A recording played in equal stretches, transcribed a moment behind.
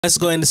Let's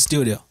go in the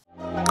studio.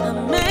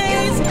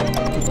 Amazing.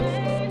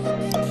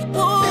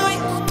 Boy,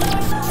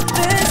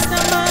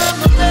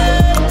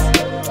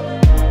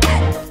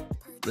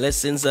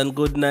 Blessings and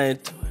good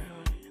night.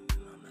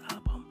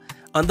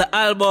 On the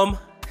album.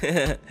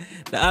 The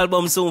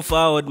album soon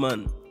forward,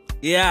 man.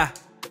 Yeah.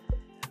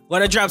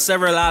 Gonna drop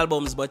several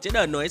albums, but you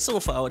don't know, it's soon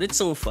forward, it's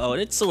soon forward,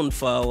 it's soon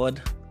forward.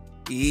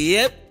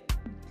 Yep.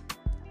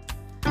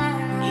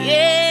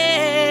 Yeah.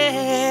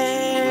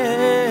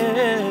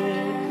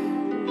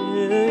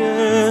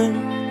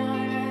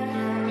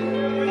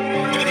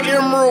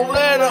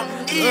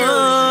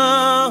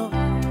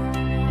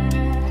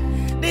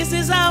 This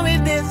is how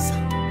it is.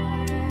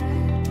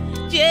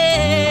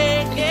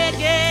 Yeah, yeah,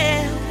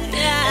 yeah.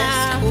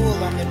 that's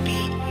cool on the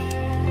beat.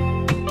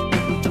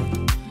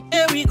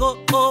 Here we go,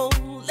 oh,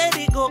 let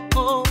it go,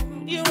 oh,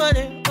 you want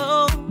it,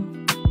 oh.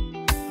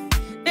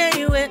 There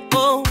you went,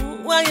 oh,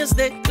 why you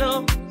stay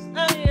close?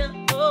 Oh, yeah,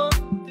 oh.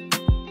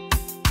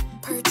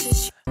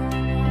 Purchase.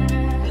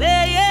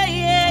 Lay, yeah,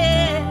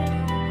 yeah.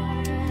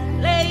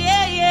 Lay,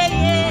 yeah, yeah,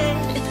 yeah.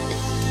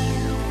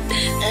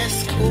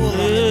 That's cool on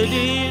the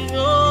beat.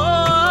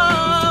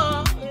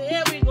 Oh,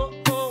 here we go,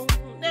 oh,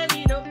 let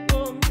me know,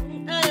 oh,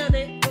 I am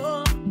it,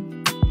 oh.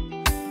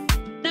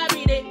 That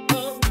be it,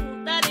 oh,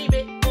 that be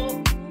it,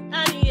 oh, I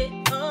need it,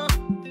 oh.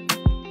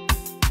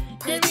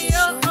 Let me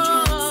know,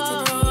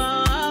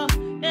 oh,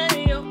 let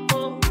me know,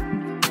 oh.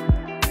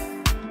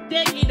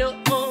 Take it,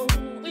 oh,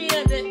 we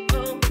have it,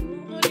 oh,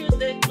 we use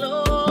the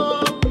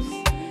clothes.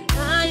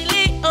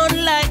 Highly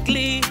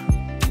unlikely.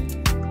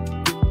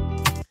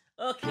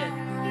 Okay.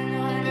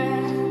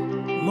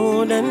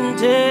 More than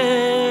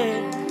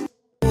day.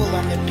 Cool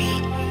on the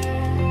beat.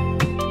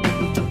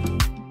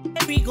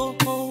 There we go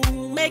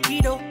home, make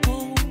it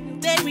home.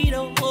 Take me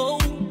to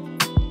home.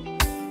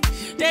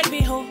 Take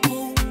me home,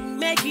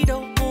 make it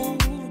home.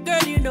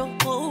 Girl, you know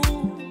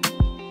home.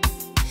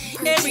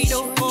 Every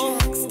door home,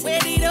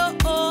 ready to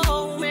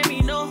home, make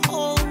me no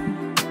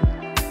home.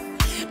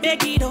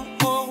 Make it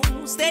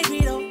home, stay me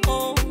to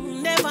home,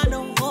 never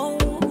know home.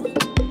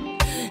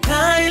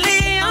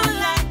 Highly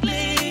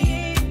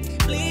unlikely,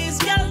 please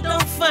girl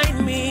don't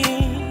find me.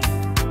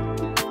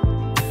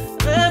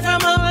 Where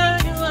from where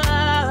you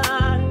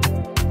are,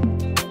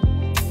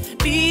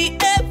 be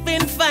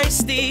effing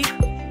feisty,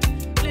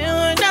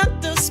 learn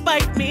not to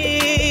spite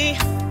me,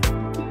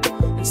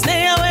 and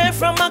stay away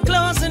from my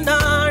closing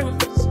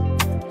arms.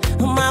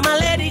 Mama,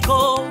 let it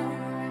go,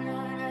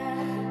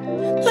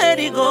 let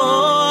it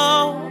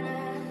go,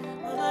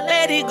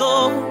 let it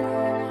go.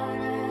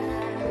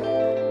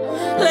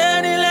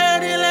 Let it,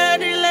 let it,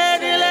 let it,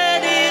 let it,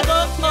 let it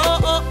go. Oh,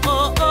 oh,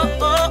 oh, oh,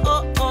 oh,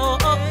 oh, oh,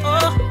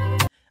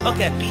 oh,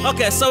 oh.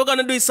 Okay, so we're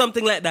gonna do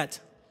something like that.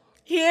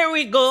 Here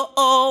we go,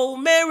 oh,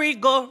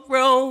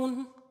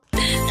 merry-go-round.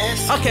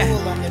 That's Okay,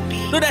 cool on the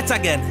beat. do that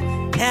again.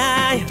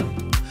 Hey,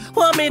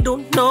 what me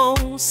do no,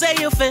 say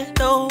you fed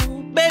no,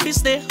 baby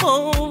stay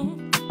home.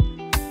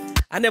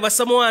 I never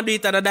someone do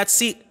it and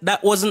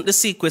that wasn't the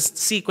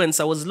sequence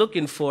I was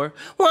looking for.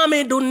 What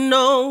me do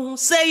no,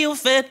 say you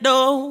fed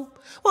no.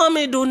 Want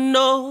me do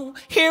no,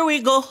 here we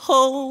go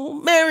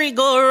home,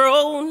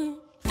 merry-go-round.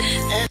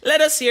 Let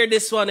us hear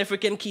this one if we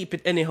can keep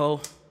it anyhow.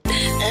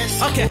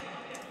 Okay.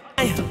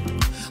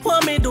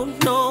 Want me do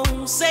no,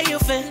 say you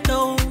fed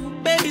no,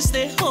 baby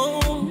stay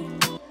home.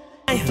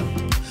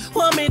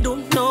 Want me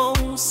do no,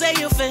 say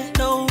you fed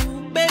no,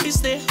 baby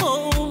stay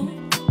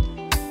home.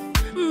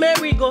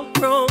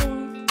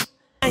 Merry-go-round.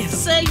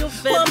 Say you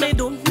fed. Want me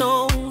do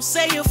no,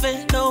 say you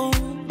fed no,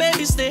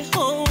 baby stay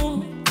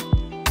home.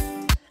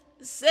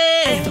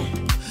 Say,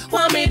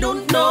 want me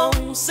do no,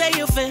 say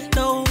you feel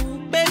no,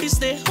 baby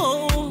stay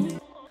home.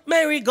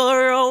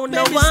 Merry-go-round,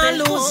 no one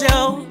lose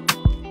you.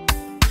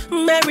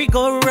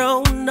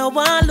 Merry-go-round, no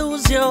one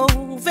lose you.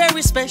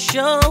 Very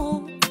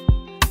special.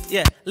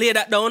 Yeah, lay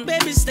that down,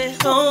 baby stay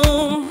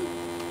home.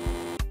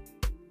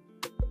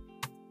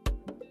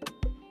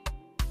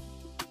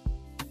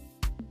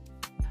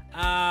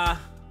 I'm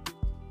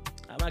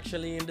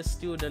actually in the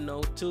studio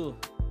now too.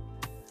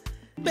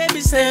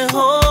 Baby stay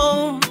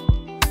home.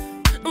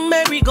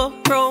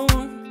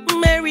 Merry-go-round,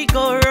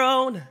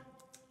 merry-go-round.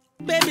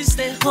 Baby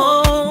stay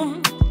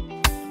home.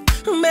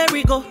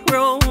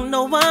 Merry-go-round,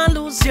 no one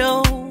lose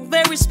you.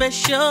 Very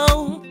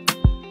special.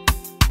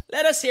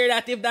 Let us hear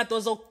that if that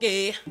was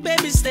okay.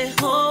 Baby stay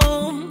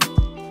home.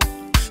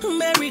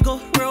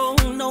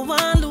 Merry-go-round, no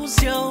one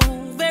lose you.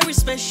 Very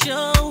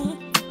special.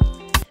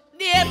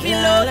 Dear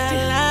below la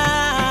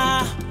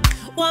la.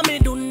 Want me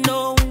do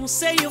no,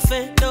 say you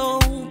fed no.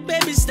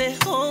 Baby stay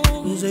home.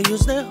 You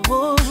stay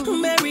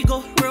home.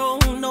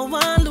 Merry-go-round, no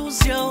one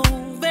lose you.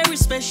 Very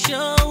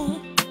special.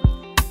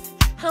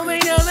 How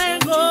when you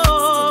let go,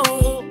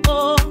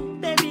 oh,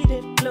 baby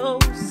they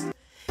close.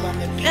 Now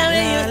when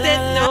you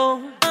let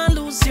no one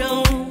lose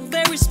you.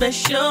 Very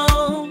special.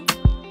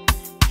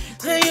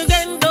 So you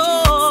can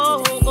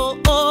go,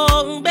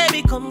 oh,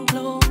 baby come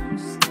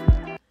close.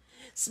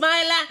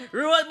 Smile like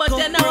roll, but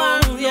you know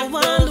no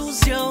one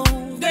lose you.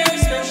 Very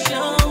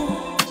special.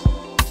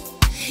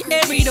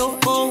 Every door,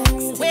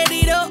 oh,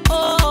 ready to,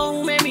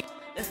 oh, maybe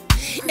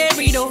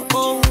Baby don't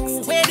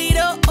oh, baby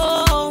don't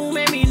oh,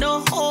 baby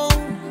no oh.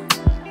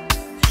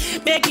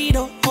 Baby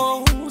don't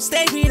oh,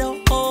 stay with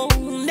don't oh,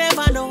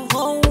 never no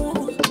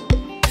oh.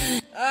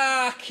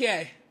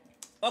 Okay.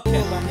 On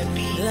the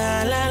beat.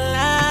 La la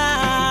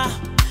la.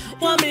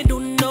 Want me do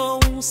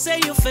no, say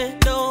you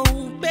fed no.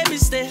 Baby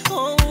stay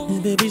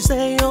home, baby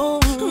stay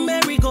home.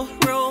 Merry go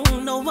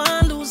round, no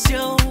one lose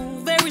you.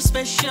 Very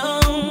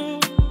special.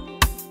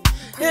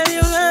 Yeah,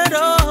 you heard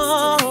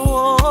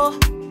oh.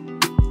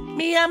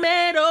 Me a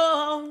made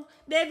oh.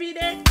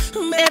 Evident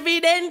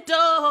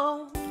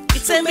oh.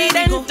 It's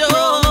evident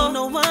oh.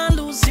 No one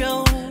lose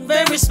you.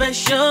 Very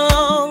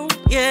special.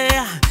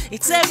 Yeah,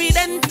 it's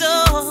evident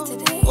oh.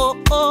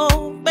 Oh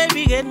oh,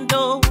 baby get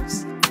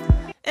those.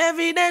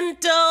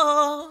 Evident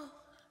oh.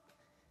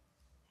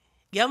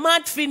 You're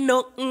mad for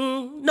no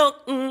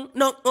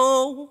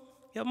oh.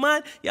 You're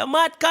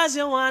mad cause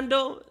you want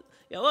those.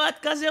 You're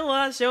mad cause you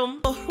want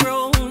some.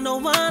 Wrong, no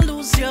one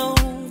lose you.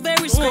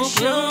 Very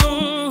special.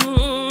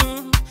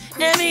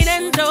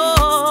 Evident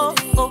oh.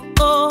 Oh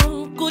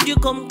oh, could you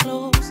come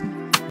close?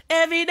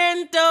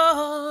 Evident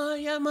oh,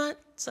 you're mad.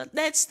 So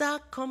let's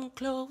start come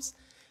close.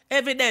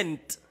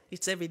 Evident,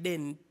 it's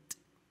evident.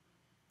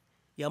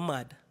 You're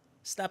mad.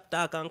 Stop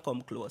talk and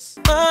come close.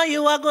 Oh,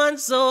 you are going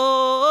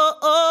so,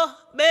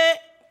 babe,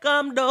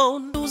 calm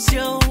down. Lose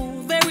you,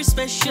 very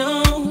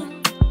special.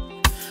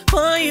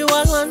 Oh, you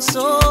are going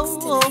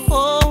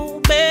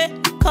so,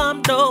 babe,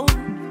 calm down.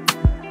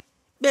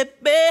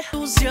 Baby,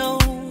 lose you,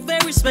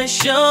 very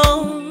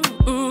special.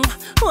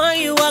 Oh,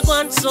 you are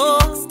going so,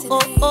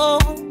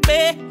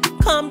 babe,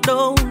 calm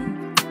down.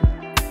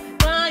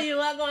 Oh, you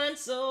are going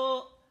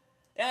so.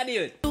 Yeah,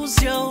 dude.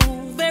 Lose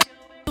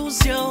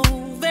you,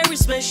 very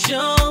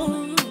special.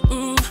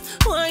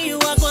 Why you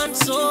are going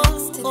so,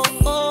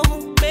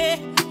 babe,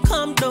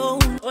 calm down.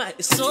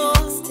 What? So,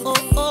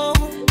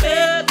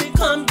 baby,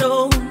 calm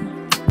down.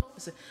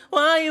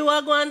 Why you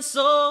are going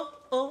so,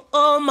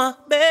 my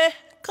babe,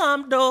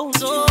 calm down.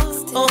 So,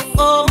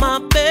 my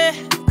babe,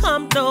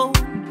 calm down.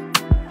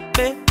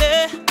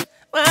 Baby,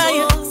 why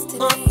you,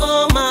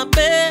 my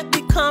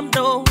baby, calm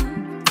down.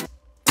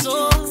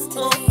 So,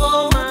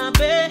 my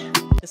babe.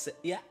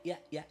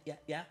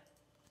 Yeah.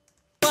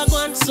 I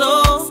want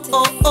so,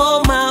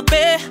 my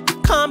babe,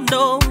 calm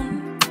down.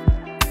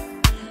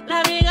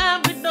 Let me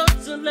have it up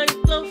tonight,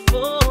 the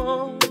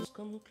phones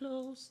come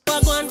close. I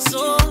want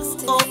so,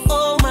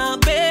 my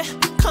babe,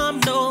 calm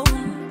down.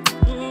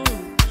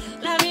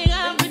 Let me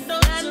have it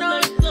up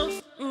tonight,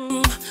 the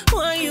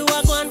why you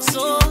are going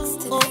so,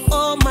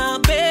 my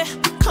babe,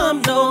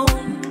 calm down.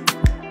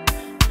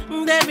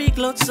 There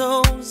close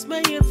souls,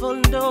 may you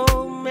fall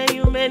down, may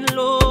you mend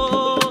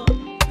low.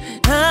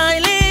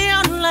 Highly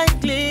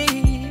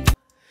unlikely,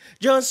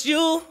 just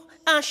you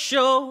I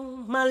show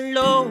my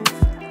love.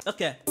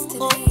 Okay.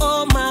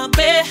 Oh my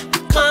babe,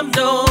 calm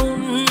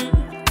down.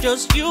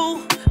 Just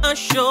you I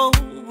show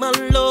my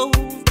love,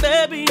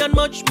 baby, and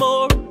much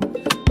more,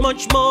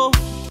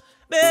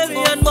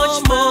 baby, and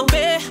much more.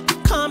 Babe,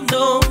 calm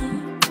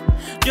down.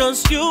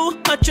 Just you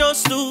I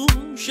just to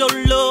show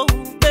love,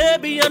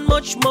 baby, and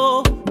much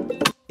more.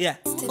 Yeah.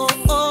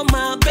 Oh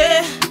my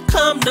babe,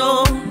 calm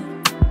down.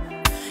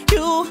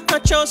 You are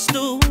just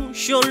to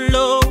show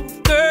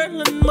love,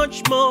 girl, and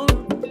much more.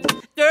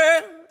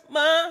 Girl,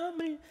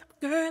 mommy,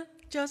 girl,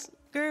 just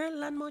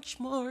girl, and much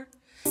more.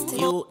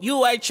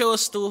 You I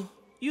chose to.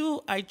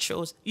 You I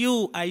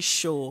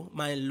show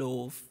my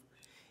love.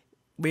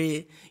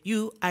 Babe,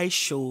 you I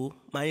show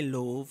my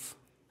love,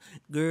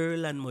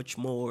 girl, and much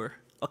more.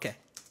 Okay,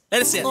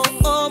 let's see it.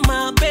 Oh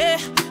my babe,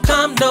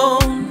 calm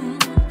down.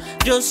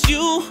 Just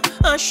you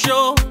I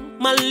show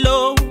my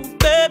love,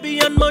 baby,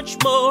 and much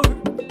more.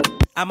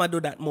 I'ma do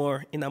that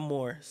more in a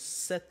more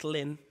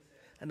settling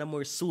and a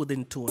more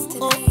soothing tone.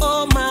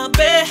 Oh my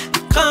babe,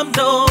 calm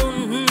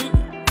down.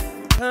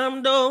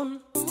 Calm down.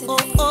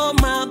 Oh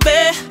my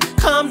babe,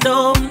 calm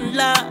down.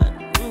 Like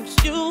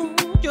you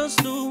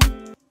just do.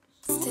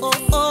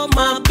 Oh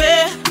my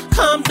babe,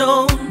 calm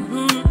down.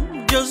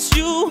 Just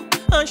you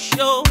I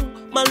show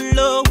my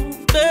love,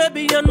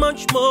 baby, and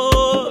much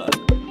more.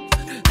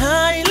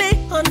 Highly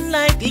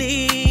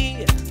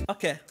unlikely.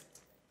 Okay.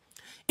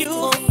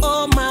 You,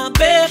 my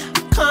babe,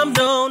 calm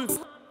down.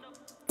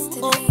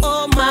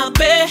 Oh, my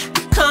babe,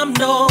 calm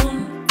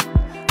down.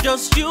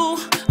 Just you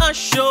I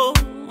show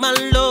my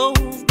love,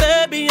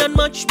 baby, and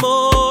much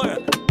more.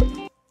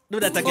 Do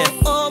that again.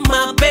 Oh,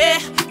 my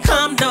babe,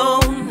 calm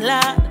down,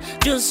 lad.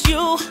 Just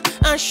you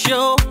I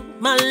show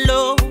my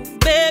love,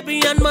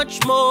 baby, and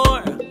much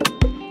more.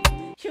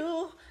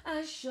 You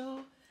I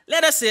show.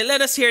 Let us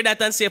hear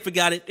that and see if we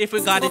got it. If we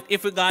got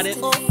it.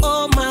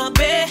 Oh my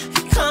babe,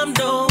 calm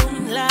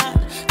down, lad.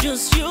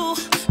 Just you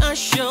I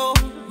show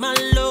my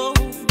love,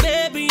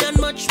 baby, and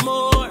much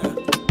more.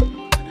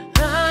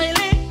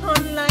 Highly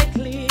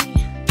unlikely.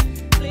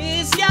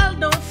 Please, y'all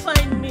don't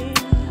find me.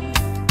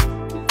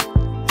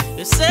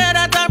 You said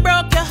that I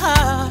broke your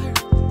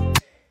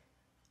heart.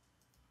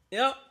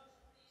 Yep.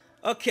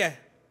 Okay.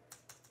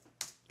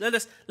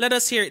 Let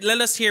us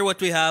hear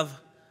what we have.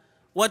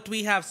 What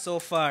we have so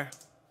far.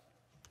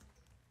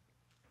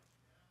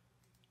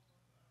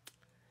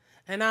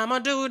 And I'ma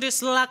do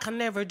this like I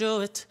never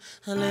do it.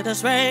 And let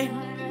us rain.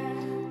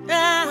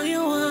 Yeah,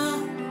 you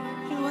alone.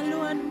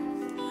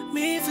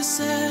 Me for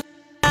say.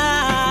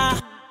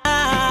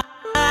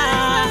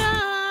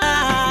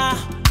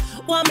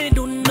 Want me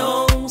do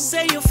no,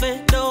 say you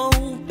fit no.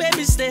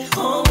 Baby stay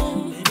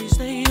home, baby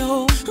stay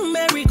home.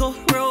 Merry go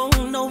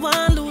round, no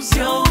one lose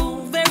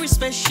you. Very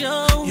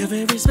special, you're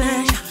very special.